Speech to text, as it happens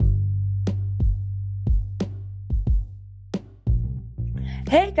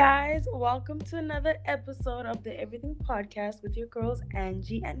Hey guys, welcome to another episode of the Everything Podcast with your girls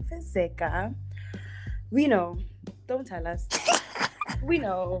Angie and Fizeka. We know, don't tell us. We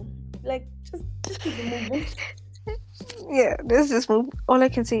know, like just keep it moving. Yeah, this is move. All I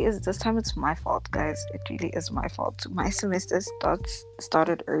can say is this time it's my fault, guys. It really is my fault. My semester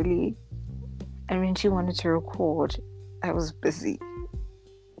started early, and when she wanted to record, I was busy.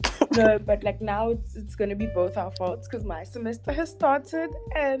 No, but like now it's gonna be both our faults because my semester has started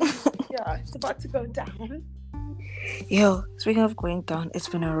and yeah, it's about to go down. Yo, speaking of going down, it's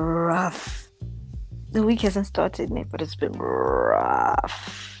been a rough. The week hasn't started yet, but it's been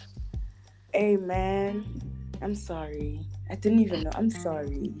rough. Hey man, I'm sorry. I didn't even know. I'm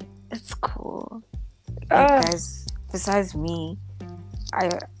sorry. It's cool. Like Ah, guys, besides me, I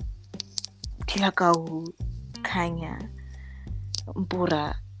Kilakau, Kanya,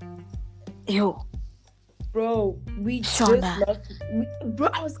 Mbura, yo, bro, we just Shona, lost. Bro,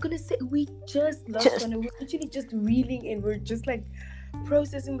 I was gonna say we just lost just Shona. We're literally just reeling in. We're just like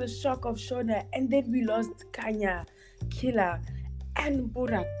processing the shock of Shona, and then we lost Kanya, Killer, and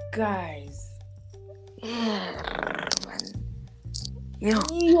Bura, guys. yeah, man. Yo,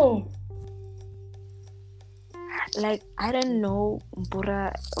 Yo, like I don't know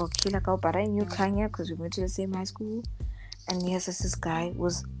Mbura or Kilakau, but I knew Kanya because we went to the same high school. And yes, this guy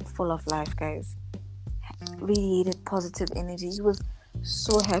was full of life, guys. Radiated positive energy. He was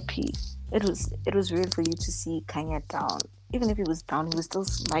so happy. It was weird for you to see Kanya down. Even if he was down, he was still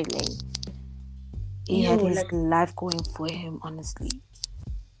smiling. He yo, had his like life going for him, honestly.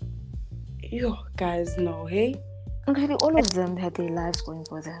 yo, guys, no, hey. And really, all of them had their lives going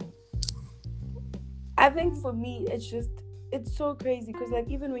for them. I think for me, it's so crazy because like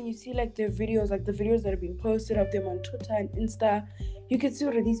even when you see like their videos, like the videos that are being posted of them on Twitter and Insta, you can see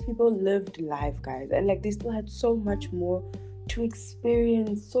that these people lived life, guys, and like they still had so much more to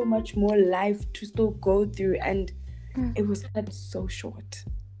experience, so much more life to still go through, and it was cut so short.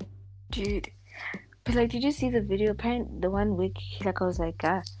 Dude. But like, did you see the video? Apparently, the one week, like I was like,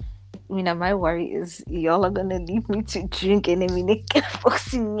 my worry is y'all are gonna leave me to drink and then they keep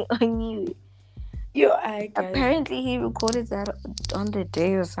forcing me on you. Yo, I guys, Apparently, he recorded that on the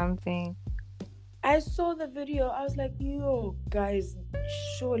day or something. I saw the video. I was like, yo, guys,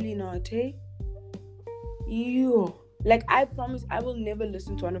 surely not, hey? Yo, like I promise, I will never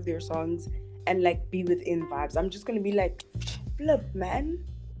listen to one of their songs and like be within vibes. I'm just gonna be like, flip, man.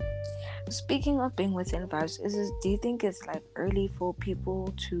 Speaking of being within vibes, do you think it's like early for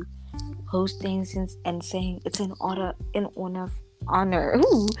people to host things and saying it's honor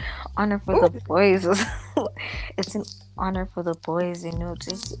for the boys? It's an honor for the boys,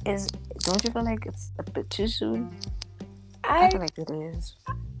 just is don't you feel like it's a bit too soon? I I feel like it is.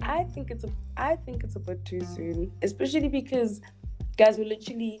 I think it's a bit too soon, especially because guys, we're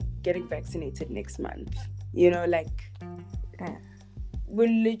literally getting vaccinated next month. Like Yeah. we're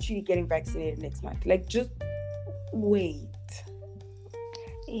literally getting vaccinated next month. Like just wait.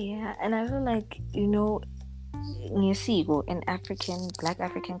 Yeah, and I feel like, in Black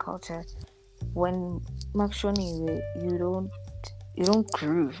African culture, when Makshoni, you don't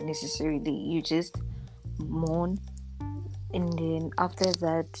groove necessarily. You just mourn, and then after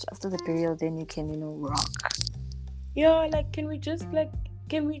the burial, then you can, rock. Yeah, like can we just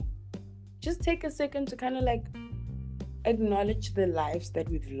take a second to kind of like acknowledge the lives that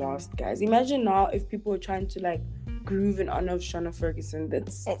we've lost, guys. Imagine now if people were trying to like groove in honor of Shauna Ferguson.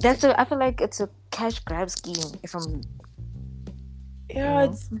 I feel like it's a cash grab scheme. If I'm, you Yeah,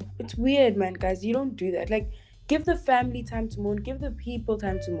 know, it's weird, man, guys. You don't do that. Like, give the family time to mourn, give the people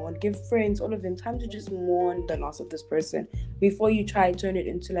time to mourn, give friends, all of them time to just mourn the loss of this person before you try and turn it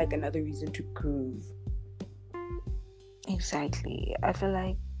into like another reason to groove. exactly. I feel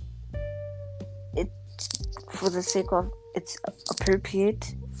like it, for the sake of it's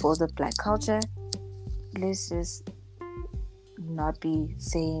appropriate for the Black culture. Let's just not be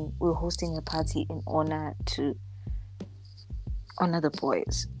saying we're hosting a party in honor the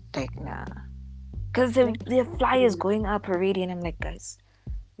boys. Like, nah. Because Like, their flyers going up already, and I'm like, guys,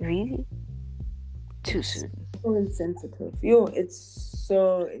 really? Too it's soon. so insensitive. Yo, it's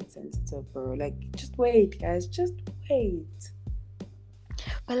so insensitive, bro. Like, just wait, guys. Just wait.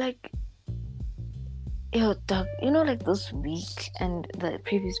 But like, yo, Doug, like this week and the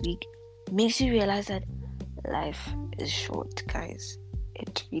previous week makes you realize that life is short, guys.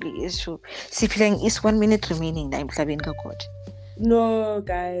 It really is short. See, feeling is 1 minute remaining. I'm clubbing God. No,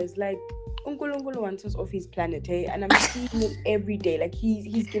 guys. Like, Unkulunkulu wants us off his planet, hey? And I'm seeing it every day. Like,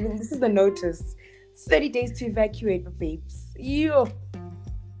 he's giving... This is the notice. 30 days to evacuate, babes. Yo.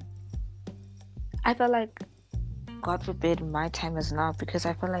 I felt like God forbid my time is now, because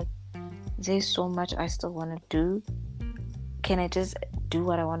I feel like there's so much I still want to do. Can I just do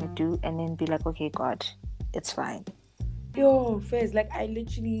what I want to do and then be like, okay, God, it's fine? Yo, Fez, like I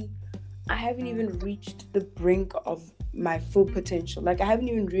haven't even reached the brink of my full potential. Like I haven't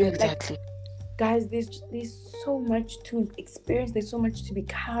even realized. Exactly. Like, guys, there's so much to experience. There's so much to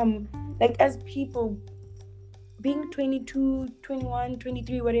become. Like as people, being 22, 21,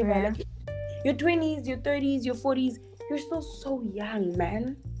 23, whatever. Yeah. Like your 20s, your 30s, your 40s, you're still so young,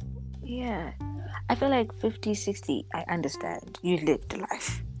 man. Yeah. I feel like 50, 60, I understand. You lived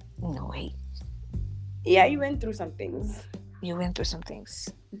life. No way. Yeah, you went through some things. You went through some things.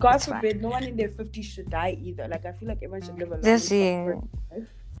 God It's forbid, fine. no one in their 50s should die either. Like I feel like everyone should live a long Just and life.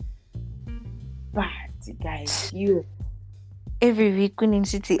 But guys, every week Queen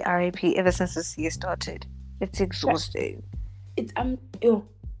City RIP ever since this year started. It's exhausting. It's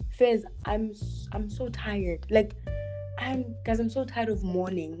Fez, I'm so tired. Like I'm so tired of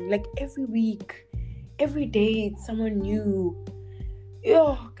mourning. Like every week, every day it's someone new.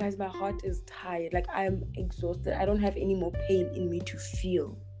 Guys, my heart is tired. Like I'm exhausted. I don't have any more pain in me to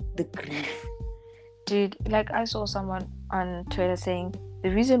feel the grief. Dude, like I saw someone on Twitter saying the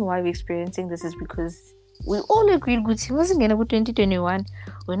reason why we're experiencing this is because we all agreed good. It wasn't gonna go 2021.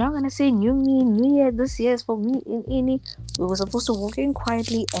 We're not gonna say new me, new year. This year is for me in any. We were supposed to walk in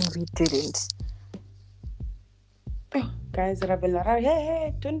quietly and we didn't. Guys,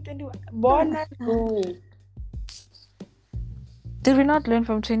 hey, 2021. Born go. Did we not learn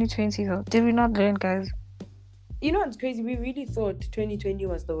from 2020 though? Did we not learn, guys? You know, it's crazy. We really thought 2020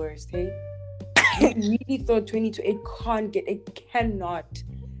 was the worst, hey? We really thought 2020, it cannot.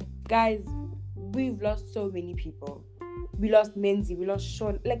 Guys, we've lost so many people. We lost Menzi, we lost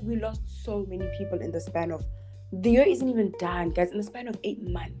Sean. Like, we lost so many people in the span of... The year isn't even done, guys. In the span of 8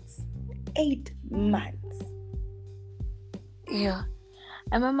 months. 8 months. Yeah.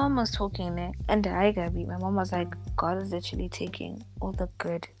 And my mom was talking there, and my mom was like, God is literally taking all the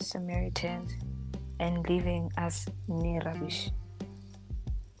good Samaritans and leaving us near rubbish.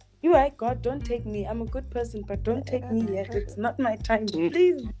 You're right, God, don't take me. I'm a good person, but don't take me yet. It's not my time. Dude.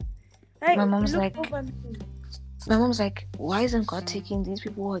 Please. My mom's like, why isn't God taking these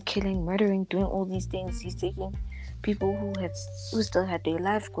people who are killing, murdering, doing all these things? He's taking people who still had their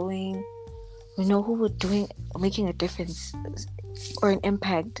life going, who were making a difference or an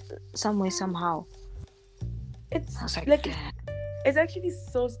impact some way, somehow. It's it's actually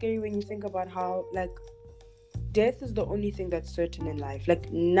so scary when you think about how, like, death is the only thing that's certain in life.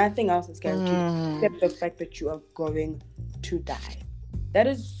 Like, nothing else is guaranteed except the fact that you are going to die. That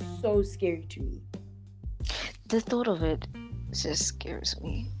is so scary to me. The thought of it just scares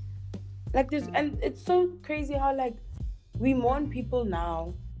me. Like this, and it's so crazy how, like, we mourn people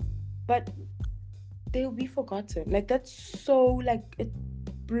now, but they'll be forgotten. Like, that's so, like, it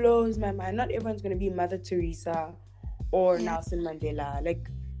blows my mind. Not everyone's gonna be Mother Teresa or Nelson Mandela. Like,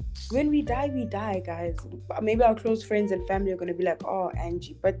 when we die, guys. Maybe our close friends and family are gonna be like, oh,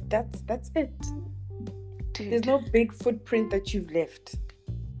 Angie, but that's it. Dude. There's no big footprint that you've left.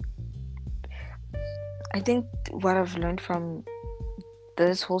 I think what I've learned from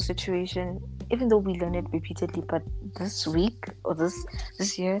this whole situation, even though we learn it repeatedly, but this week or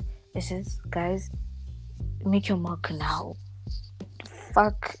this year, it says, guys, make your mark now.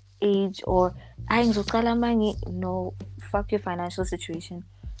 Fuck age or no, fuck your financial situation.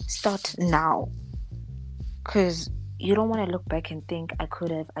 Start now. Because you don't want to look back and think, I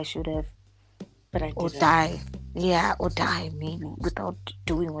could have, I should have, but I didn't. Or die. Yeah, or die maybe without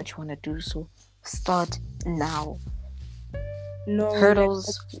doing what you want to do. So start now. No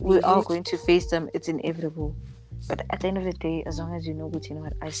hurdles, we are going to face them. It's inevitable. But at the end of the day, as long as you know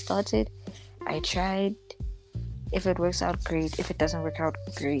what, I started, I tried. If it works out, great. If it doesn't work out,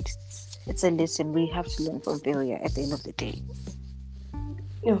 great. It's a lesson. We have to learn from failure at the end of the day.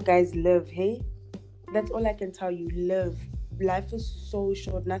 Guys, live, hey? That's all I can tell you. Live. Life is so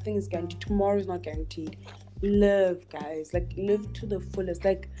short. Nothing is guaranteed. Tomorrow is not guaranteed. Live, guys. Like, live to the fullest.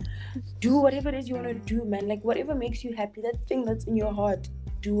 Like, do whatever it is you want to do, man. Like, whatever makes you happy, that thing that's in your heart,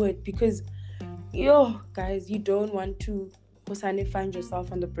 do it. Because, guys, you don't want to find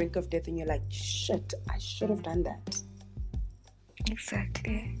yourself on the brink of death and you're like, shit, I should have done that.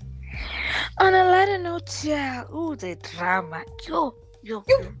 Exactly. On a lighter note, yeah. Ooh, the drama. Yo.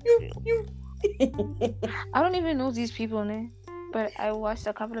 I don't even know these people, but I watched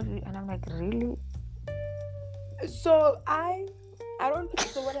a couple of it and I'm like, really? So I went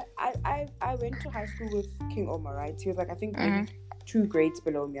to high school with King Omar, right? He was like, I think maybe 2 grades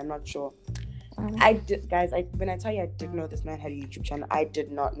below me, I'm not sure. I did, guys. When I tell you I didn't know this man had a YouTube channel, I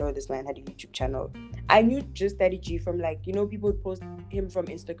did not know this man had a YouTube channel. I knew just Daddy G from like, you know, people post him from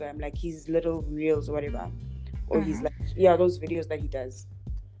Instagram, like his little reels or whatever, or he's like, yeah, those videos that he does.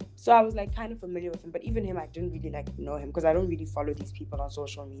 So I was like kind of familiar with him, but even him, I didn't really like know him because I don't really follow these people on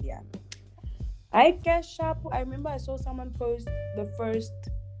social media. I guess sharp. I remember I saw someone post the first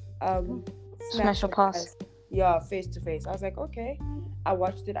Smash or Pass. Yeah, face to face. I was like, okay. I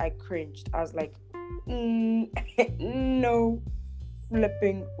watched it. I cringed. I was like, no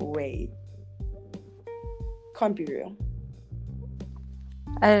flipping way. Can't be real.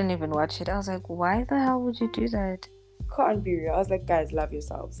 I didn't even watch it. I was like, why the hell would you do that? Can't be real. I was like, guys, love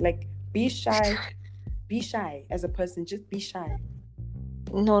yourselves. Like, be shy. Be shy as a person. Just be shy.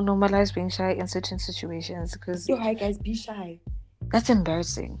 No, normalize being shy in certain situations because... Yo, hi guys, be shy. That's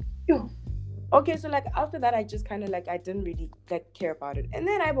embarrassing. Yo. Okay, so like after that, I just kind of like, I didn't really like care about it. And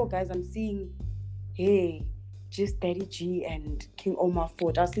then guys, I'm seeing, hey, just Daddy G and King Omar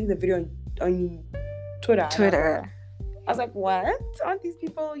fought. I was seeing the video on Twitter. I was like, what? Aren't these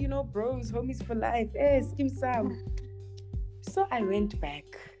people, you know, bros, homies for life? Hey, Skim Sam. So I went back.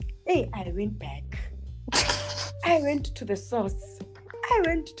 I went to the source. I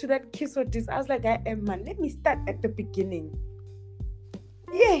went to that kiss or this. I was like, man, let me start at the beginning.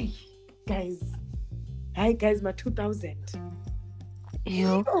 Yay, guys. Hi, guys, my 2000.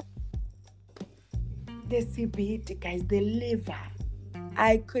 Yo. The CBD, guys, the liver.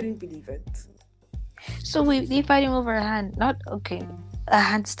 I couldn't believe it. So they fighting over a hand. Not okay. A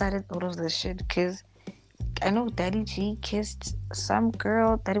hand started all of this shit because I know Daddy G kissed some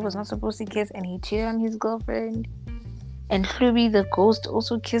girl that he was not supposed to kiss, and he cheated on his girlfriend. And Hlubi the ghost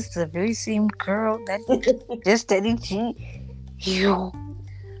also kissed the very same girl that just Daddy G. Yo.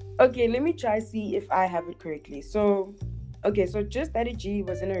 Okay, let me try see if I have it correctly. So just Daddy G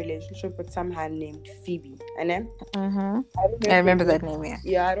was in a relationship with some hand named Phoebe, and then I remember that name.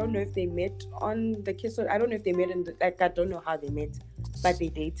 Yeah, I don't know if they met on the kiss. I don't know if they met I don't know how they met, but they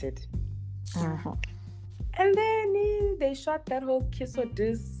dated. And then they shot that whole kiss or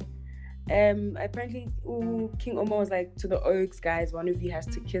diss. Apparently, King Omar was like, to the Oaks guys, one of you has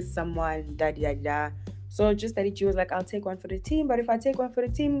to kiss someone, da da da. So just Daddy G was like, I'll take one for the team, but if I take one for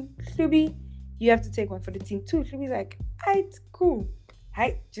the team, Hlubi, you have to take one for the team too. Hlubi's like, alright, cool.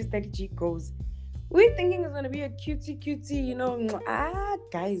 Hi, just Daddy G goes. We're thinking it's gonna be a cutie, you know.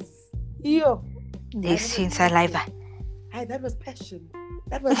 Guys, yo, This scenes are live. Hi, that was passion.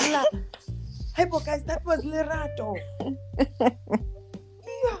 That was love. Hi, guys, that was Lerato.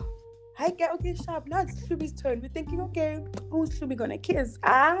 Yo. Hi, guys. Okay, sharp. Now it's Hlubi's turn. We're thinking, okay, who's Hlubi gonna kiss?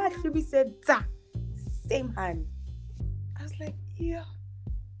 Hlubi said, Zah. Same hand. I was like, yeah.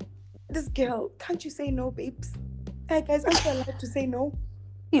 This girl, can't you say no, babes? Hi, guys, aren't you allowed to say no?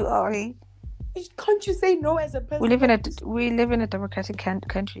 You are. Can't you say no as a person? We live in a democratic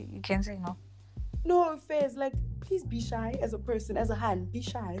country. You can't say no. No affairs. Like, please be shy as a person, as a hand. Be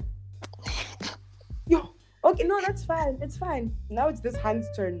shy. Yo. Okay, no, that's fine. It's fine. Now it's this hand's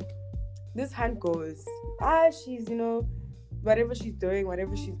turn. This hand goes, she's, you know, whatever she's doing,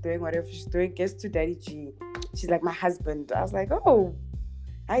 gets to Daddy G. She's like, my husband. I was like, oh.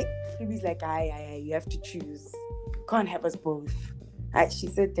 Phoebe's like, you have to choose. Can't have us both. She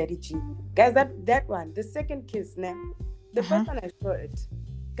said Daddy G. Guys, that one, the second kiss, nah. The first one I saw it.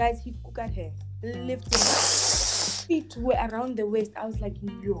 Guys, he cooked her, lifted her. Feet were around the waist. I was like,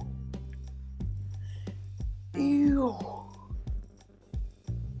 yo.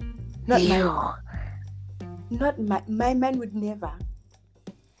 Not my man would never.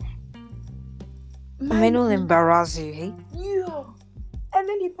 Man will embarrass you, hey? Yo. And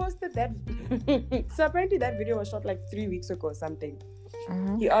then he posted that. So apparently that video was shot like 3 weeks ago or something.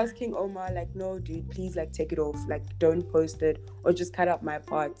 He asked King Omar, like, no, dude, please, like, take it off. Like, don't post it or just cut out my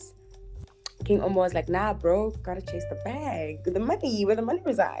parts. King Omar was like, nah, bro, gotta chase the bag. Where the money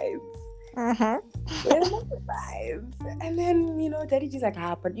resides. Where the money resides. And then, you know, Daddy G's like,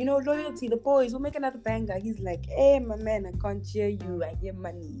 but, you know, loyalty, the boys, we'll make another banger. He's like, hey, my man, I can't hear you. I hear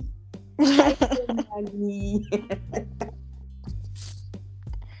money. I hear money.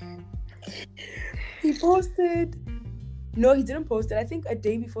 He posted. No, he didn't post it. I think a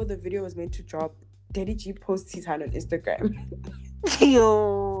day before the video was meant to drop, Daddy G posts his hand on Instagram.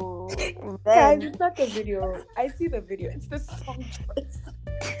 Yo, guys, it's not the video. I see the video. It's the song choice.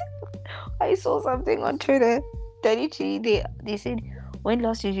 I saw something on Twitter. Daddy G, they said, when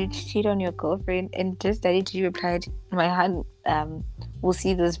last did you cheat on your girlfriend? And just Daddy G replied, my hand will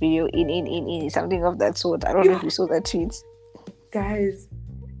see this video in something of that sort. I don't know if you saw that tweet. Guys.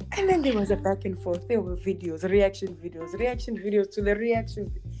 And then there was a back and forth. There were reaction videos to the reactions.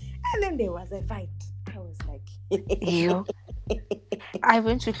 And then there was a fight. I was like, You. I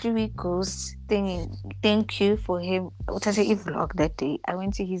went to Louis Ghost thinking, thank you for him. What I say, he vlog that day. I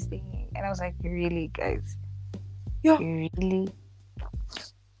went to his thing and I was like, really, guys? yo, Really?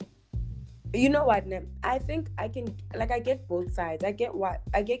 you know what, Nem? I think I can, like, I get both sides. I get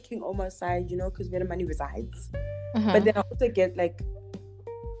King Omar's side, you know, because where the money resides. But then I also get, like,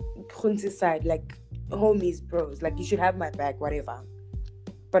 Khunsi's side, like, homies, bros. Like, you should have my back, whatever.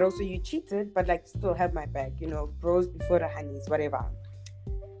 But also, you cheated, but, like, still have my back, you know, bros before the honeys, whatever.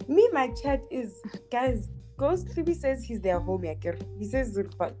 Me, my chat is, guys, Ghost Phoebe says he's their homie. He says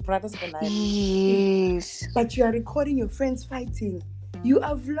brothers for life. Yes. But you are recording your friends fighting. You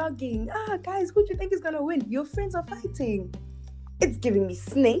are vlogging. Guys, who do you think is gonna win? Your friends are fighting. It's giving me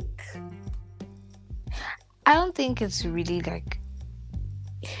snake. I don't think it's really like,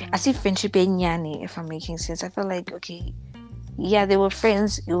 I see friendship in Yanni, if I'm making sense. I feel like, okay, yeah, they were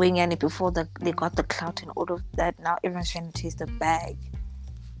friends in Yanni before they got the clout and all of that. Now everyone's trying to chase the bag.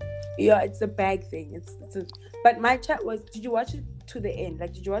 Yeah, it's a bag thing. But my chat was, did you watch it to the end?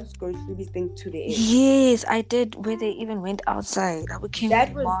 Like, did you watch Ghost Phoebe's thing to the end? Yes, I did. Where they even went outside. I became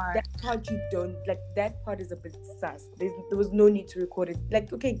that part you don't like. That part is a bit sus. There was no need to record it.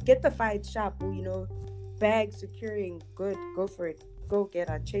 Like, okay, get the fight sharp. You know, bag securing, good. Go for it. Go get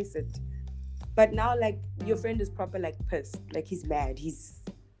her, chase it. But now, like, your friend is proper like pissed. Like, he's mad. He's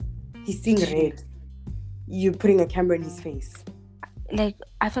seeing red. You're putting a camera in his face. Like,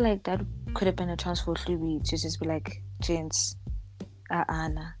 I feel like that could have been a chance for Louis to just be like, gents,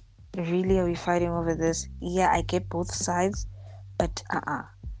 Anna, really, are we fighting over this? Yeah, I get both sides, but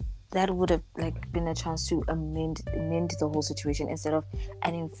that would have like been a chance to amend the whole situation instead of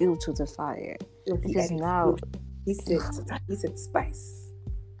adding fuel to the fire. Because now he said spice,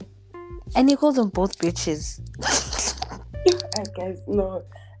 and he called them both bitches. Guys, no,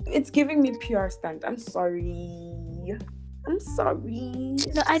 it's giving me PR stunt. I'm sorry.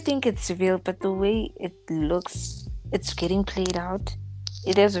 No, I think it's real, but the way it looks, it's getting played out.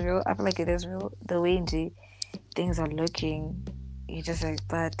 It is real. I feel like it is real. The way things are looking, you're just like,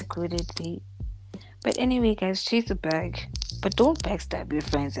 but could it be? But anyway, guys, chase the bag, but don't backstab your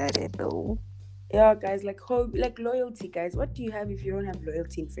friends at it, though. Yeah, guys, like hope, like loyalty, guys. What do you have if you don't have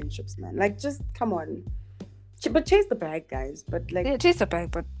loyalty in friendships, man? Like, just come on. But chase the bag, guys. But like, yeah, chase the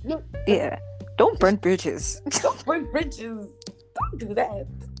bag, but no, yeah, don't burn bridges. Don't burn bridges. Don't do that.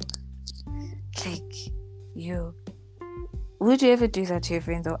 Like, you. Would you ever do that to your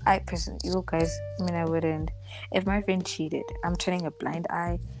friend though? I personally, you guys, I mean, I wouldn't. If my friend cheated, I'm turning a blind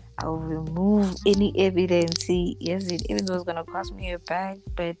eye. I'll remove any evidence. Yes, even though it's gonna cost me a bag,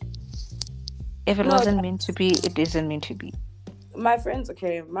 but if it wasn't meant to be, it isn't meant to be. My friends,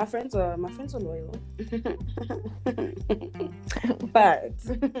 okay. My friends are loyal. But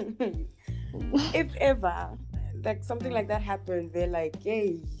if ever like something like that happened, they're like,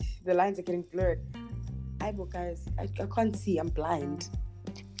 "Hey, the lines are getting blurred." Guys, I can't see. I'm blind.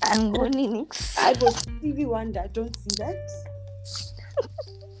 I'm going I go TV Wonder. I don't see that.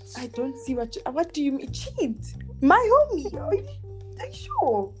 I don't see what do you mean cheat? My homie. Are you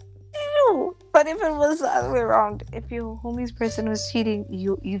sure? No, but if it was the other way around, if your homie's person was cheating,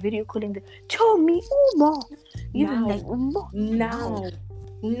 you video calling them, tell me, Uma. Now, like, Uma.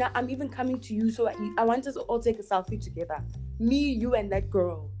 Now, I'm even coming to you. So I want us to all take a selfie together. Me, you, and that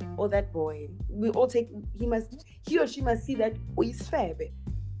girl or that boy. We all take. He or she must see that he's fair.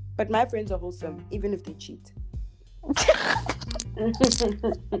 But my friends are wholesome, even if they cheat.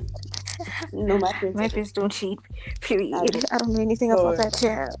 No, my friends don't cheat. Period. I don't know anything about that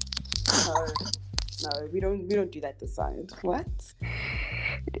child. No, we don't do that this side. What?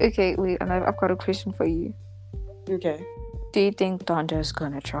 Okay, wait, and I've got a question for you. Okay. Do you think Donda is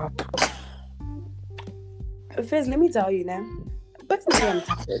gonna drop? First, let me tell you now. Personally, I'm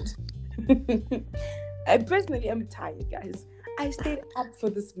tired. I personally am tired, guys. I stayed up for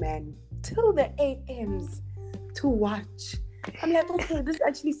this man till the AMs to watch. I'm like, okay, this is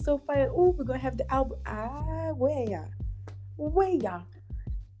actually so fire. Oh, we're gonna have the album. Where ya?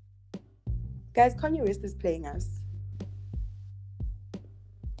 Guys, Kanye West is playing us.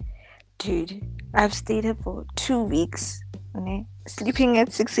 Dude, I've stayed up for 2 weeks. Okay? Sleeping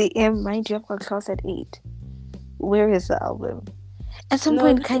at 6 a.m. Mind you, I've got class at 8. Where is the album? At some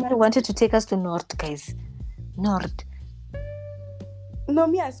point, Kanye wanted to take us to North, guys. North. No,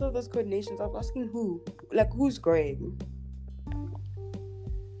 me, I saw those coordinations. I was asking who? Like, who's going?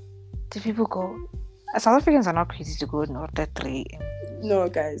 Do people go? South Africans are not crazy to go North at 3 a.m. No,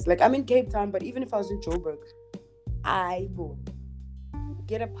 guys. Like, I'm in Cape Town, but even if I was in Joburg, I will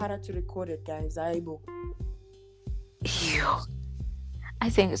get a para to record it, guys. I will. Ew. I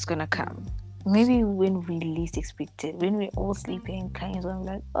think it's gonna come. Maybe when we least expect it, when we're all sleeping, Kanye's gonna be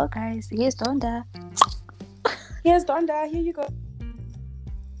like, "Oh guys, here's Donda." Here's Donda. Here you go.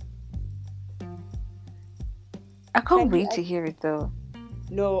 I can't wait to hear it though.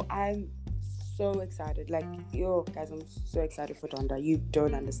 No, I'm so excited. Like, yo, guys, I'm so excited for Donda. You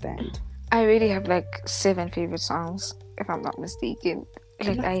don't understand. I already have like 7 favorite songs, if I'm not mistaken.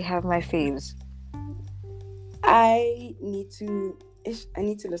 Like I have my faves. I need to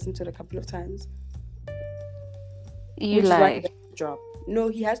listen to it a couple of times. You like drop? No,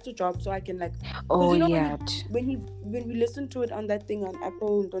 he has to drop so I can like. Oh yeah. When we listened to it on that thing on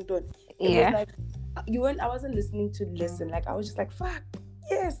Apple, it was like I wasn't listening to listen. Like I was just like, fuck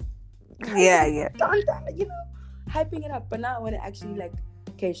yes. Yeah. Donda, you know, hyping it up. But now I want to actually like,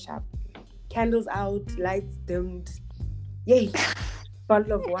 okay, sharp. Candles out, lights dimmed. Yay!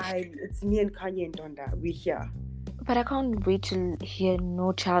 Bottle of wine. It's me and Kanye and Donda. We're here. But I can't wait to hear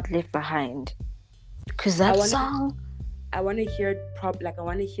No Child Left Behind. Because that song... I want to hear it I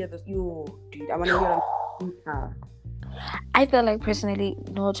want to hear the... Yo, dude. I want to hear it. I feel like, personally,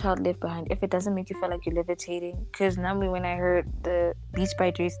 No Child Left Behind, if it doesn't make you feel like you're levitating... Because normally when I heard the Beats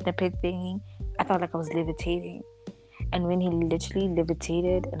by Dre snippet thingy, I felt like I was levitating. And when he literally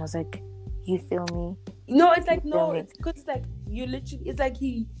levitated, and I was like... You feel me? No, it's like it's because it's like you literally. It's like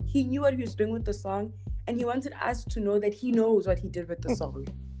he knew what he was doing with the song, and he wanted us to know that he knows what he did with the song.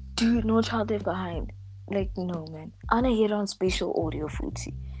 Dude, No Child Left Behind. Like no, man. I wanna hear it on spatial audio,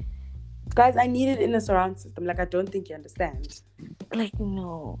 Foodie. Guys, I need it in a surround system. Like I don't think you understand. Like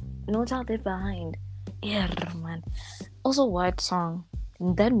No Child Left Behind. Yeah, man. Also, White Song.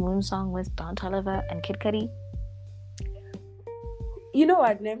 That Moon song with Don Toliver and Kid Cudi. You know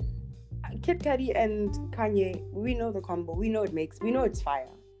what, name? Kid Cudi and Kanye, we know the combo. We know it's fire.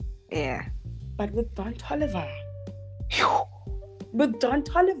 Yeah. But with Don Toliver. With Don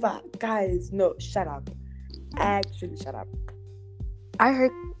Toliver, guys, no, shut up. Actually, shut up. I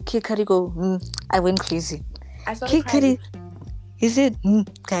heard Kid Cudi go, I went crazy. Kid Cudi, he said,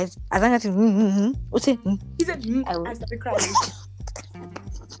 guys, I think I said, what's it? He said, I started crying.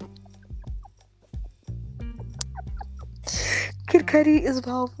 Kid Cudi is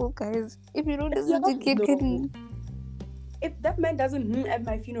powerful, guys. If you don't listen to Kid Cudi, if that man doesn't at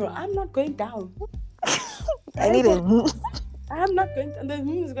my funeral, I'm not going down. I need it. I'm not going. The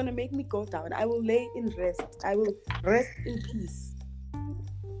is gonna make me go down. I will lay in rest. I will rest in peace.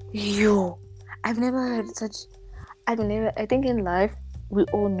 Yo, I've never heard such. I think in life we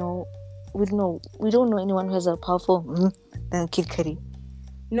all know. We don't know anyone who has a powerful than Kid Cudi.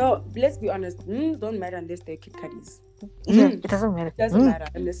 No, let's be honest. Don't matter unless they're Kid Cudis. Yeah, it doesn't matter. It doesn't matter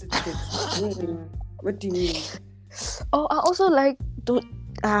unless it's kids. What do you mean? Oh, I also like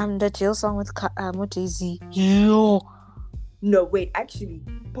the jail song with Jay-Z. Yo. No, wait. Actually,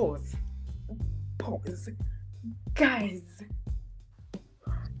 pause. Guys.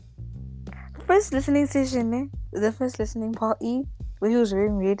 First listening session, the first listening party where he was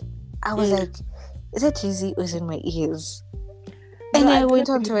wearing red, I was like, is that Jay-Z or is it my ears? And then I went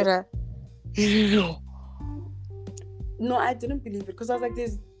on Twitter. Yo. No, I didn't believe it because I was like,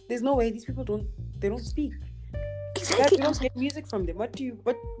 there's no way these people don't speak. Exactly. We don't get music from them. What do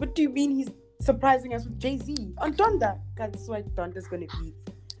you mean he's surprising us with Jay-Z on Donda? God, that's why Donda's gonna be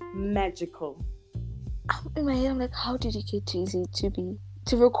magical. In my head, I'm like, how did you get Jay-Z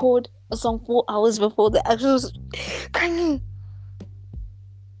to record a song 4 hours before the actual Kanye?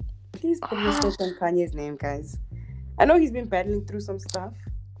 Please put respect on Kanye's name, guys. I know he's been battling through some stuff.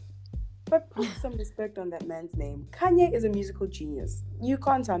 But put some respect on that man's name. Kanye is a musical genius. You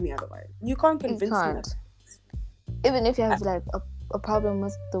can't tell me otherwise. You can't convince me. Even if you have like a problem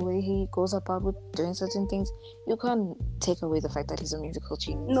with the way he goes about with doing certain things, you can't take away the fact that he's a musical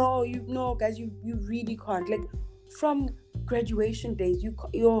genius. No, guys, you really can't. Like from graduation days,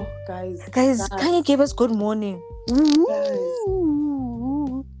 guys. Kanye gave us Good Morning.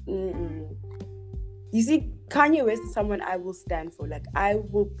 You see, Kanye West is someone I will stand for. Like, I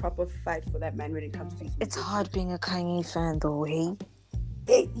will proper fight for that man when it comes to his music. It's hard being a Kanye fan, though, hey?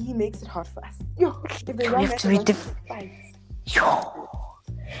 He makes it hard for us. You have to be Like,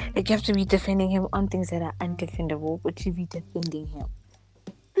 you have to be defending him on things that are undefendable, but you be defending him.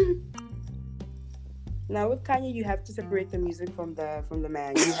 Now, with Kanye, you have to separate the music from the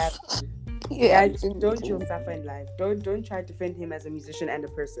man. You have to. Yeah, don't you suffer in life. Don't try to defend him as a musician and a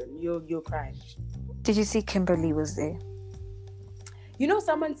person. You'll cry. Did you see Kimberly was there? You know,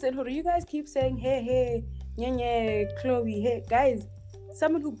 someone said, "Who do you guys keep saying, hey, nye, Chloe, hey, guys?"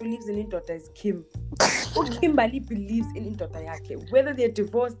 Someone who believes in Indota is Kim. Kimberly believes in Indota yake. Whether they're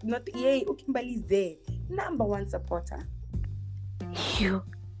divorced, not, Kimberly's there. Number one supporter.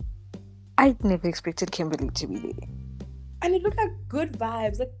 I never expected Kimberly to be there. And it looked like good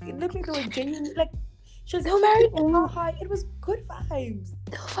vibes. Like, it looked like they were genuine. Like, she was They were married. how high. It was good vibes.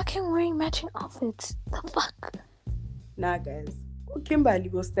 They were fucking wearing matching outfits. The fuck? Nah, guys. Kimberly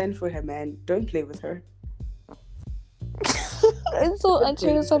will stand for her, man. Don't play with her. And so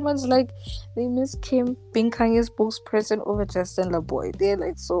actually someone's like, they miss Kim being Kanye's spokesperson over Justin LaBoy. They're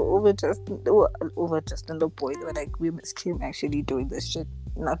like, so over Justin LaBoy. They were like, we miss Kim actually doing this shit,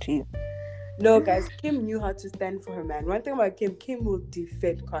 not you. No, guys, Kim knew how to stand for her, man. One thing about Kim will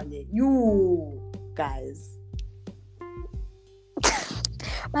defend Kanye. You guys.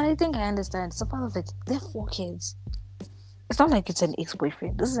 But I think I understand. It's a part of it. They're 4 kids. It's not like it's an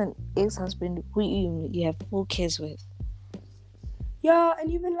ex-boyfriend. This is an ex-husband who you have 4 kids with. Yeah, and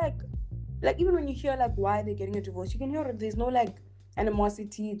even like even when you hear like why they're getting a divorce, you can hear there's no like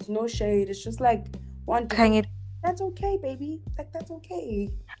animosity, it's no shade. It's just like one Kanye. That's okay, baby. Like, that's okay.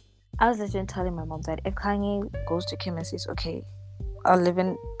 I was literally telling my mom that if Kanye goes to Kim and says, okay, I'll live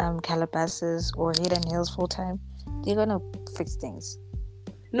in Calabasas or Head and Hills full time, they're gonna fix things.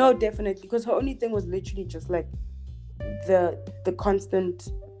 No, definitely, because her only thing was literally just like the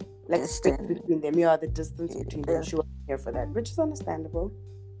constant like space between them. Yeah, the distance between them. She wasn't here for that, which is understandable.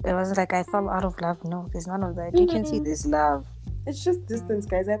 It wasn't like I fell out of love. No, there's none of that. You can see there's love. It's just distance,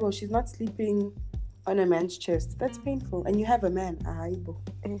 guys. She's not sleeping on a man's chest. That's painful. And you have a man.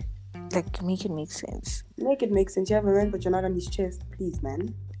 Like, make it make sense. Make it make sense. You have a man, but you're not on his chest. Please,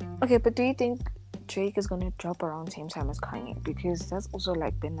 man. Okay, but do you think Drake is gonna drop around the same time as Kanye? Because that's also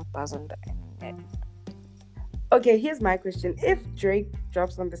like been a buzz on the internet. Okay, here's my question. If Drake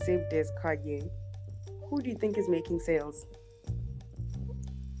drops on the same day as Kanye, who do you think is making sales?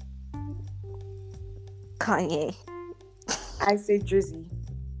 Kanye. I say Drizzy.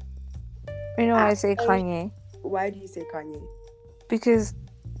 You know why I say Kanye? Why do you say Kanye? Because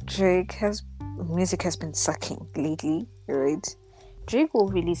music has been sucking lately, right? Drake will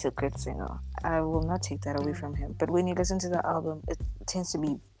release a good singer. I will not take that away from him. But when you listen to the album, it tends to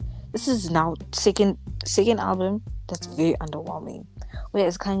be, this is now second album that's very underwhelming.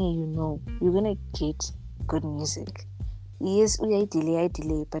 Whereas Kanye, you're gonna get good music. Yes, I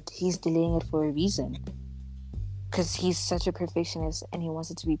delay, but he's delaying it for a reason. Because he's such a perfectionist and he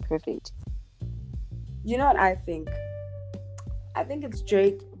wants it to be perfect. You know what I think? I think it's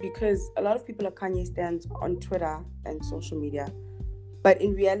Drake because a lot of people are Kanye stans on Twitter and social media. But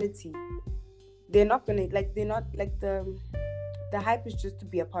in reality, the hype is just to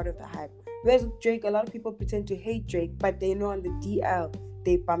be a part of the hype. Whereas with Drake, a lot of people pretend to hate Drake, but they know on the DL,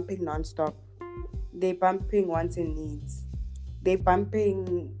 they bumping nonstop. They bumping Wants and Needs. They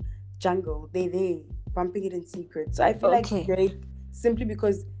bumping Jungle. They bumping it in secret. So I feel like Drake, simply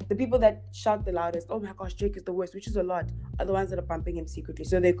because the people that shout the loudest, oh my gosh, Drake is the worst, which is a lot, are the ones that are bumping him secretly.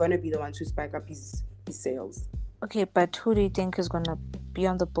 So they're going to be the ones who spike up his sales. Okay, but who do you think is going to be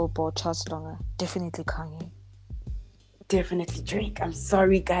on the Billboard charts longer? Definitely Kanye. Definitely Drake. I'm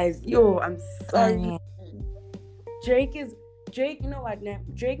sorry, guys. I'm sorry. Drake, you know what? Now,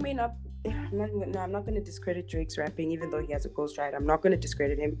 Drake may not... I'm not going to discredit Drake's rapping, even though he has a ghostwriter. I'm not going to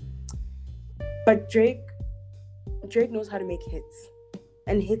discredit him. But Drake knows how to make hits.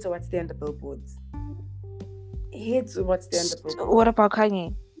 And hits are what stay on the billboards. Hits are what stay on the billboards. What about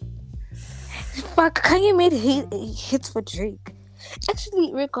Kanye? Fuck, Kanye made hits for Drake.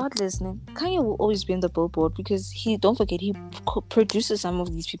 Actually, regardless, Kanye will always be in the billboard because don't forget, he produces some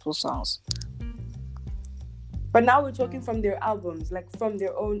of these people's songs. But now we're talking from their albums, like from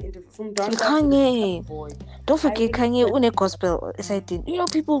their own, from Donda. Kanye. Don't forget, Kanye own a gospel.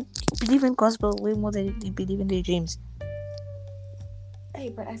 People believe in gospel way more than they believe in their dreams. Hey,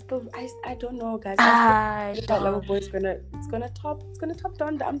 but I don't know, guys. That Lover Boy is gonna top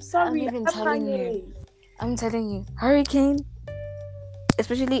Donda. I'm sorry. I'm telling you, Hurricane.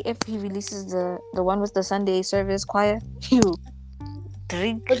 Especially if he releases the one with the Sunday service choir,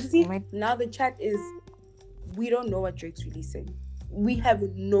 drink. But you see, now the chat is, we don't know what Drake's releasing. We have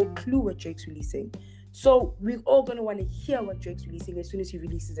no clue what Drake's releasing. So we're all going to want to hear what Drake's releasing as soon as he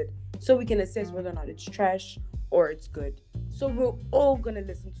releases it. So we can assess whether or not it's trash or it's good. So we're all going to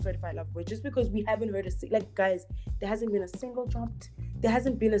listen to Certified Lover Boy just because we haven't heard guys, there hasn't been a single dropped. There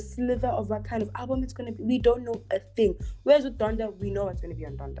hasn't been a slither of what kind of album it's going to be. We don't know a thing. Whereas with Donda, we know what's going to be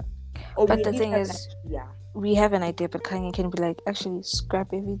on Donda. But the thing is, we have an idea, but Kanye can be like, actually,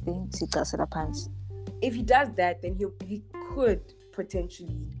 scrap everything. If he does that, then he could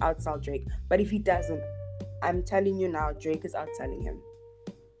potentially outsell Drake. But if he doesn't, I'm telling you now, Drake is outselling him.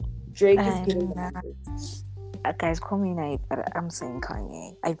 Drake is getting guys, call me naive, but I'm saying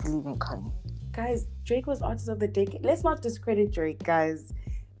Kanye. I believe in Kanye. Guys, Drake was artist of the decade. Let's not discredit Drake, guys.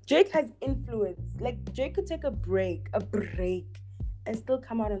 Drake has influence. Like, Drake could take a break, and still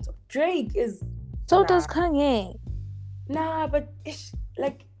come out on top. Drake is... So does Kanye. Nah, but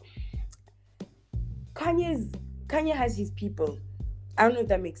like, Kanye has his people. I don't know if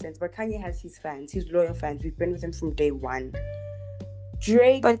that makes sense, but Kanye has his fans, his loyal fans. We've been with him from day one.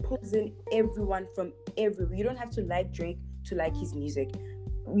 Drake pulls in everyone from everywhere. You don't have to like Drake to like his music.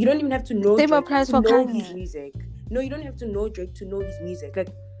 You don't even have to know Drake to know his music. No, you don't have to know Drake to know his music. Like,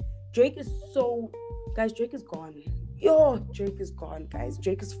 Drake is so... Guys, Drake is gone. Yo, Drake is gone, guys.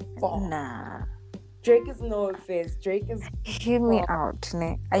 Drake is far. Nah. Drake is no offense. Drake is... Hear me out,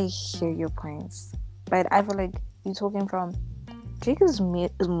 ne? I hear your points. But I feel like you're talking from... Drake is more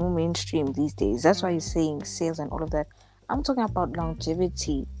mainstream these days. That's why you're saying sales and all of that. I'm talking about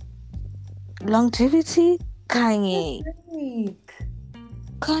longevity. Longevity? Kanye. Drake.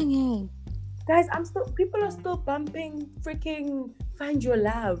 Kanye. Guys, people are still bumping freaking Find Your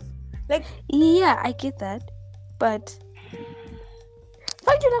Love. Like, yeah, I get that. But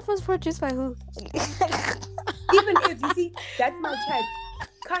Find Your Love was produced by who? Even if, you see, that's my chat.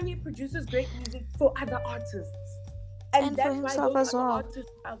 Kanye produces great music for other artists. And that's why those other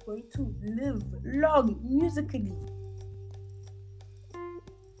artists are going to live long musically.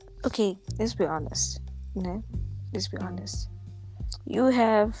 Okay, let's be honest. Let's be honest. You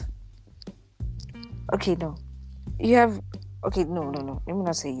have... Okay, no. You have... Okay, no. Let me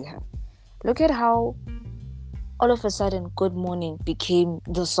not say you have. Look at how all of a sudden Good Morning became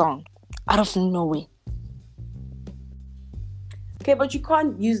the song out of nowhere. Okay, but you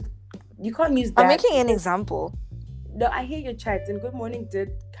can't use that. I'm making an example. No, I hear your chat, and Good Morning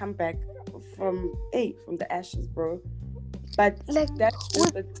did come back from the ashes, bro. But like, that's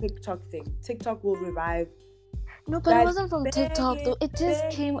just a TikTok thing. TikTok will revive. No, but it wasn't from TikTok though. It just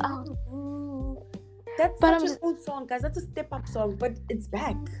came out. That's such an old song, guys. That's a step-up song, but it's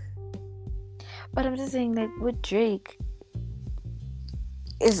back. But I'm just saying, like, with Drake,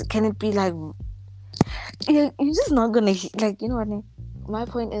 can it be like... You're just not gonna... Like, you know what I mean? My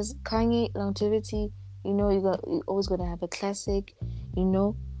point is, Kanye, longevity, you're always gonna have a classic,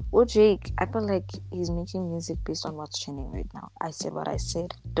 With Drake, I feel like he's making music based on what's trending right now. I said what I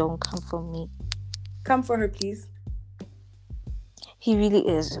said. Don't come for me. Come for her, please. He really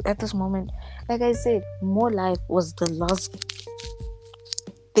is. At this moment, like I said, More Life was the last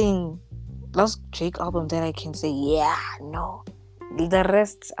Drake album that I can say, yeah, no. The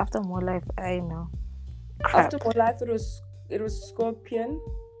rest, after More Life, I know. Crap. After More Life, it was Scorpion.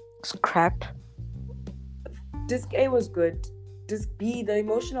 It's crap. Disc A was good. Disc B, the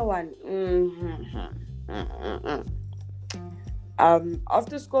emotional one.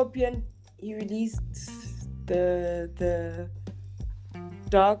 After Scorpion, he released the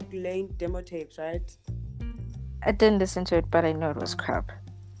Dark Lane demo tapes, right? I didn't listen to it, but I know it was crap.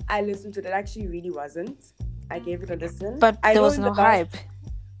 I listened to it. It actually really wasn't. I gave it a listen. But there was no hype.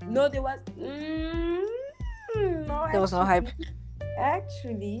 No, there was... no, there was no hype.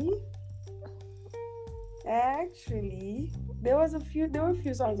 Actually, there were a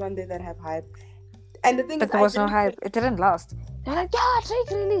few songs on there that have hype. And the thing but there was no hype. It didn't last. They're like, yeah,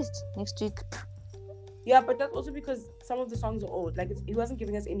 Drake released next week. Yeah, but that's also because some of the songs are old. Like, he wasn't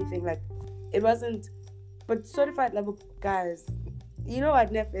giving us anything. Like, it wasn't. But Certified Lover, guys, you know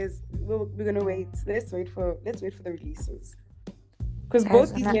what Nef is? We're gonna wait. Let's wait for the releases. Because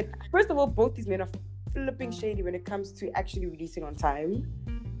both these men are flipping shady when it comes to actually releasing on time.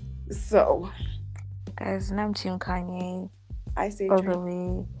 So, guys, I'm Team Kanye. I say all the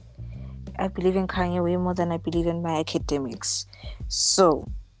way. I believe in Kanye way more than I believe in my academics. So,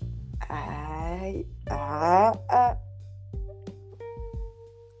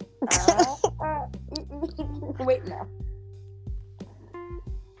 wait now.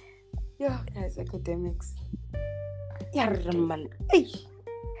 Yeah, guys, academics. Yeah, man. Hey.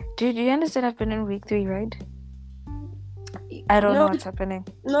 Dude, you understand I've been in week 3, right? I don't know what's happening.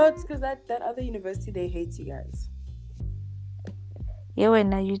 No, it's because that other university, they hate you guys. Yeah, wait,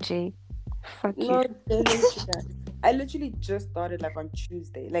 now you, Jay. Fuck you. No, they hate you guys. I literally just started like on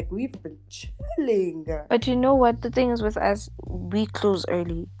Tuesday. Like, we've been chilling. But you know what? The thing is with us, we close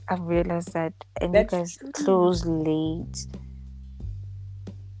early. I've realized that. And you guys close late.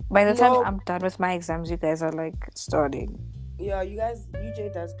 By the time I'm done with my exams, you guys are like starting. Yeah,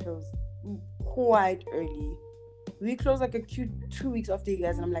 UJ does close quite early. We close like a cute 2 weeks after you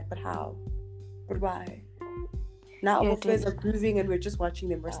guys, and I'm like, but how? But why? Now our friends are grooving and we're just watching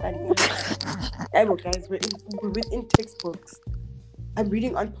them. We're studying. Ever, guys, we're within textbooks. I'm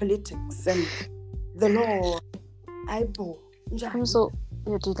reading on politics and the law.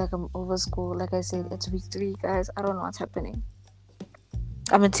 Yo, dude, like I'm over school. Like I said, it's week 3, guys. I don't know what's happening.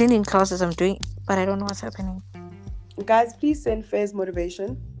 I'm attending classes, I'm doing, but I don't know what's happening. Guys, please send Fair's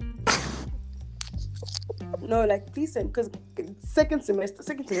motivation. No, like, please send, because second semester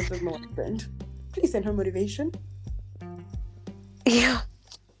is my friend. Please send her motivation. Yeah.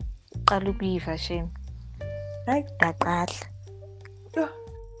 Qalubiva, shame. Right? Daqal. Yeah.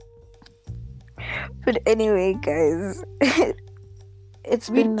 But anyway, guys, it's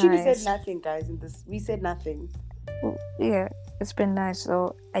been nice. We said nothing, guys, in this. We said nothing. Yeah, it's been nice.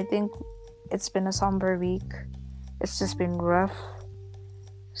 So I think it's been a somber week. It's just been rough.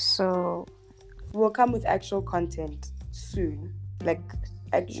 So we'll come with actual content soon. Like,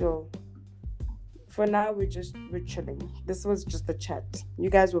 actual. For now, we're chilling. This was just a chat. You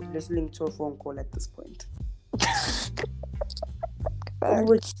guys were listening to a phone call at this point.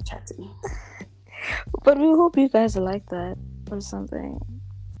 We're just chatting. But we hope you guys like that or something.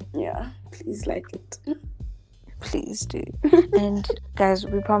 Yeah, please like it. Please do. And guys,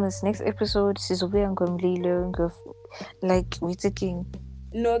 we promise next episode like we're taking.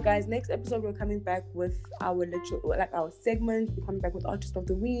 No, guys, next episode we're coming back with our our segment. We're coming back with Artist of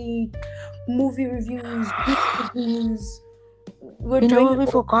the Week, movie reviews, book reviews. You know what we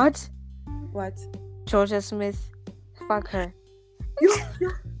forgot? What? Jorja Smith. Fuck her.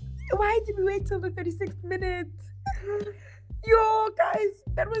 Why did we wait till the 36th minute? Yo, guys,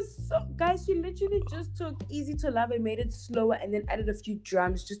 that was so... Guys, she literally just took Easy to Love and made it slower and then added a few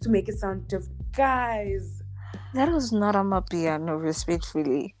drums just to make it sound different. Guys. That was not Amapiano,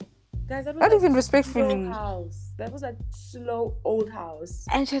 respectfully. Guys, that was not even respectfully. House. That was a slow old house.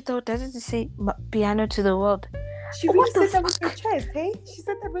 And she thought, doesn't it say piano to the world? She really said that with her chest, hey? She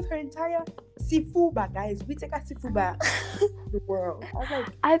said that with her entire sifuba, guys. We take a sifuba the world. I was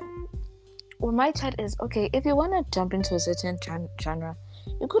like... Well, my chat is, okay, if you want to jump into a certain genre,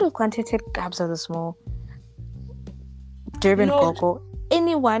 you could have contacted Gabza the Small, Durban Coco,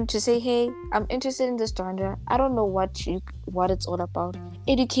 anyone to say, hey, I'm interested in this genre. I don't know what it's all about.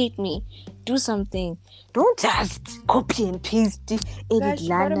 Educate me. Do something. Don't just copy and paste. Guys, she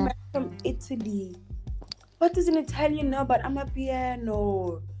got a man from Italy. What does an Italian know about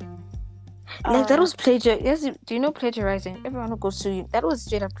Amapiano? Like, that was plagiarizing. Yes, do you know plagiarizing? Everyone who goes to you, that was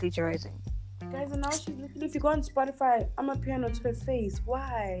straight up plagiarizing. Guys, and now she's literally, if you go on Spotify, Amapiano to her face.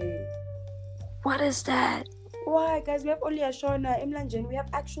 Why? What is that? Why, guys? We have Olia Shona, Imlanjen. We have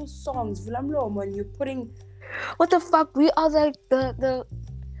actual songs. Vulamlomo, and you're putting... What the fuck? We are like the...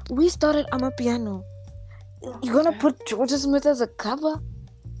 We started Amapiano. You're gonna put Jorja Smith as a cover?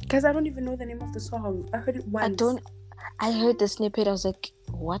 Guys, I don't even know the name of the song. I heard it once. I heard the snippet. I was like,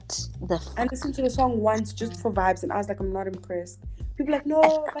 what the fuck? I listened to the song once just for vibes, and I was like, I'm not impressed. People like,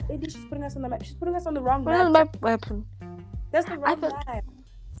 no, but Eddie, she's putting us on the map. She's putting us on the wrong map. That's the wrong map.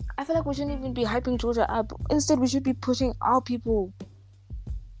 I feel like we shouldn't even be hyping Jorja up. Instead, we should be pushing our people.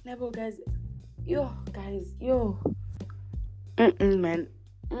 Never, guys. Yo. Man.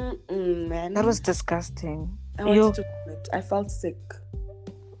 Man. That was disgusting. I wanted to quit. I felt sick.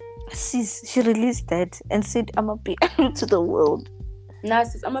 Sis, she released that and said, Amapiano to the world. Nah,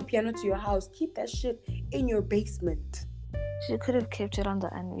 sis, Amapiano to your house. Keep that shit in your basement. She could have kept it on the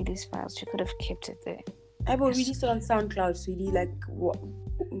unreleased files. She could have kept it there. I will release it on SoundCloud, sweetie. Like, what?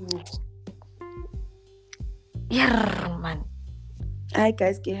 Yeah, man. Hi,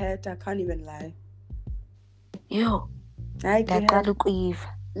 guys. Get hurt. I can't even lie. Yo. Hi, get hurt.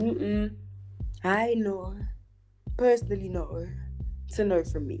 Mm-mm. I know. Personally, no. It's a no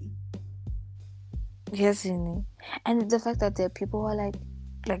from me. Yes, and the fact that there are people who are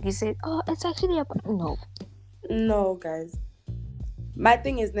like you said, oh, it's actually no, guys. My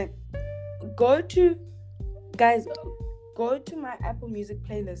thing is that go to my Apple Music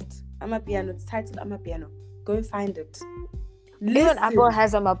playlist. Amapiano. It's titled Amapiano. Go find it. Even Apple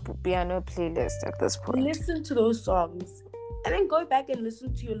has Amapiano playlist at this point. Listen to those songs, and then go back and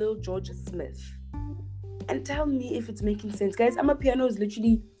listen to your little Jorja Smith, and tell me if it's making sense, guys. Amapiano is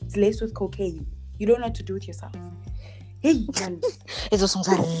literally laced with cocaine. You don't know what to do with yourself. Hey, man. Those songs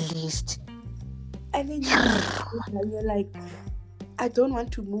are laced. And then you're like, I don't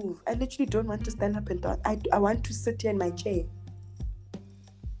want to move. I literally don't want to stand up and talk. I want to sit here in my chair.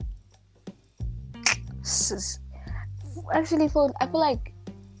 Actually, I feel like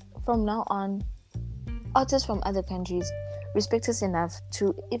from now on, artists from other countries respect us enough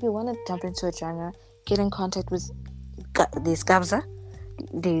to, if you want to jump into a genre, get in contact with. There's Gabza,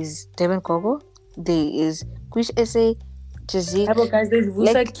 there's Devin Kogo, there is Quish Essay, Jazik. Guys, there's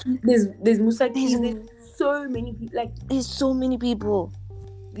Musa Keys, there's Musa Keys, there's so many people. There's so many people.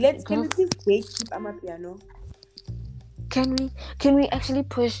 Can we please gatekeep Amapiano? Can we actually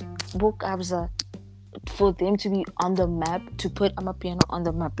push Book Abza for them to be on the map, to put Amapiano on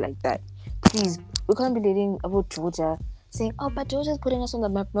the map like that? Please, we can't be letting about Jorja saying, "Oh, but Jorja's putting us on the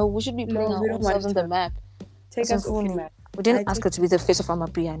map." No, we should be putting No, we don't want ourselves on the to. map. Take us off the map. We didn't ask her to be the face of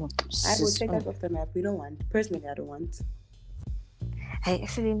Amapiano. I will take us off the map. We don't want. Personally, I don't want. I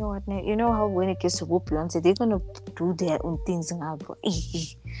actually know what now. You know how when it gets to Beyonce, they're gonna do their own things now.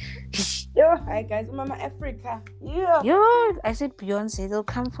 Yo, hi guys, Mama Africa. Yeah. Yo, I said Beyonce, they'll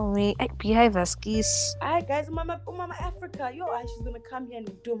come for me. Behave as kiss. Hi guys, Mama Africa. Yo, she's gonna come here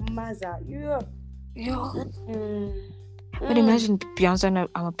and do Maza. Yeah. Yo. But imagine Beyonce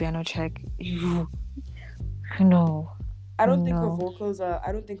on a piano track. No. I don't think her vocals are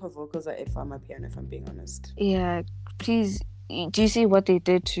it for Amapiano, if I'm being honest. Yeah, please. Do you see what they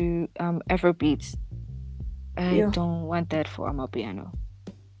did to Afrobeats? I don't want that for Amapiano.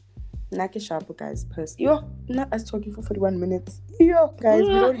 Knock it sharp, guys. Yo, not us talking for 41 minutes. Yo, guys, we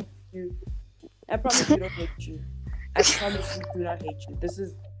don't hate you. I promise we don't hate you. I promise we do not hate you. This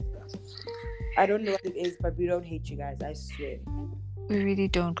is, I don't know what it is, but we don't hate you guys. I swear. We really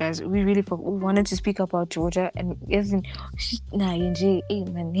don't, guys. We wanted to speak about Jorja, and isn't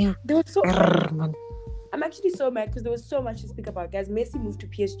there was so I'm actually so mad because there was so much to speak about, guys. Messi moved to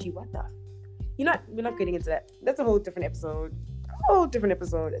PSG. What the? We're not getting into that. That's a whole different episode.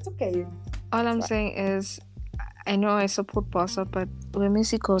 It's okay. All I'm saying is, I know I support Barca, but when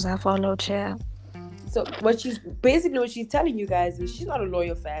Messi goes, I follow Chair. So what she's telling you guys is she's not a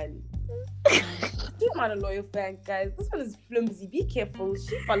loyal fan. She's not a loyal fan, guys. This one is flimsy. Be careful.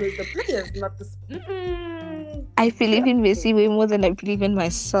 She follows the players, not the. I believe in Messi way more than I believe in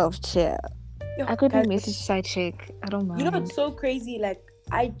myself, Chair. Yo, I could be Messi's side chick. I don't mind. You know what's so crazy? Like,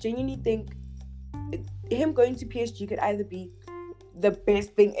 I genuinely think him going to PSG could either be the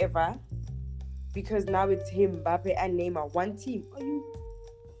best thing ever, because now it's him, Mbappe, and Neymar, one team. Are you?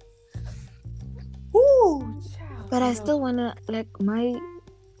 Ooh, child. But I still wanna, like, my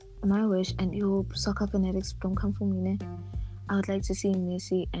wish, and you soccer fanatics don't come for me, ne? I would like to see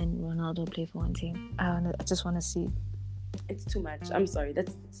Messi and Ronaldo play for one team. I just wanna see. It's too much. I'm sorry.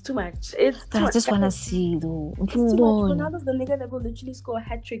 It's too much. I just want to see, though. It's too much. Ronaldo's the nigga that will literally score a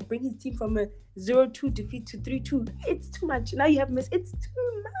hat trick, bring his team from a 0-2 defeat to 3-2. It's too much. Now you have Messi. It's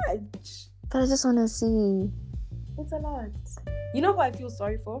too much. But I just want to see. It's a lot. You know who I feel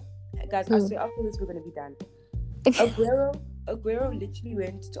sorry for? Guys, I swear after this, we're going to be done. Aguero literally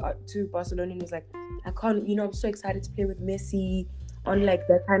went to Barcelona and was like, I can't, I'm so excited to play with Messi on like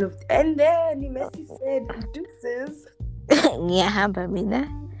that kind of... And then Messi said, deuces. Yeah, but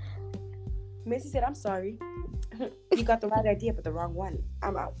Messi said, I'm sorry. You got the right idea, but the wrong one.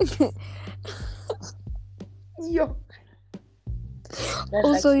 I'm out. Yo.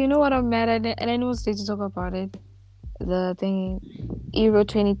 Also, you know what I'm mad at? And I know it's late to talk about it. The thing, Euro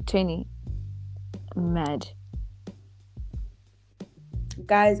 2020. Mad.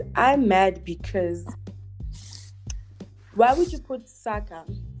 Guys, I'm mad because why would you put Saka,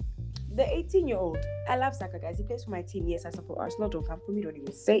 the 18-year-old? I love Saka, guys. He plays for my team. Yes, I support Arsenal. Don't come for me. Don't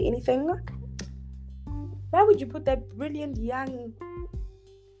even say anything. Why would you put that brilliant, young,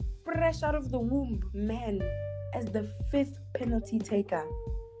 fresh out of the womb man as the 5th penalty taker?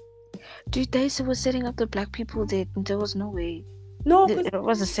 Dude, they were setting up the black people. There was no way. No, it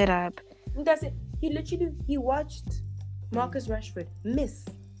was a setup. That's it. He watched Marcus Rashford miss.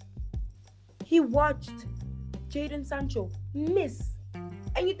 He watched Jadon Sancho miss.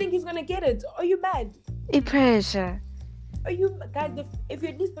 And you think he's gonna get it? Are you mad? Pressure. Are you guys? If you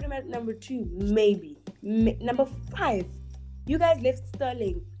at least put him at number 2, maybe number 5. You guys left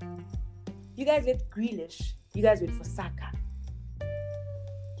Sterling. You guys left Grealish. You guys went for Saka.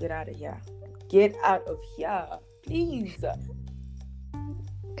 Get out of here. Get out of here, please.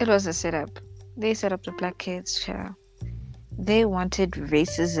 It was a setup. They set up the black kids. Yeah. They wanted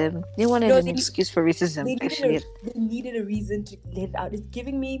racism. They wanted an excuse for racism. They needed a reason to let it out. It's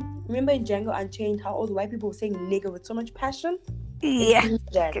giving me... Remember in Django Unchained how all the white people were saying nigger with so much passion? Yeah.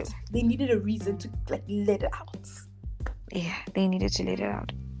 They needed a reason to let it out. Yeah, they needed to let it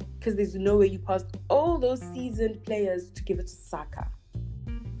out. Because there's no way you passed all those seasoned players to give it to Saka.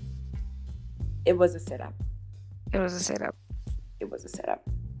 It was a setup.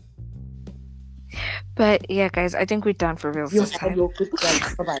 But yeah, guys, I think we're done for real this time.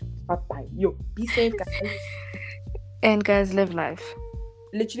 Bye-bye. Yo, be safe, guys. And guys, live life.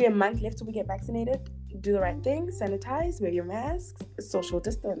 Literally a month left till we get vaccinated. Do the right thing. Sanitize. Wear your masks. Social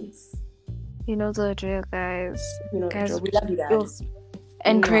distance. You know the drill, guys. You know the drill. We love you guys.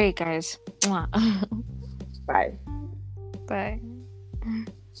 And pray, guys. Bye. Bye.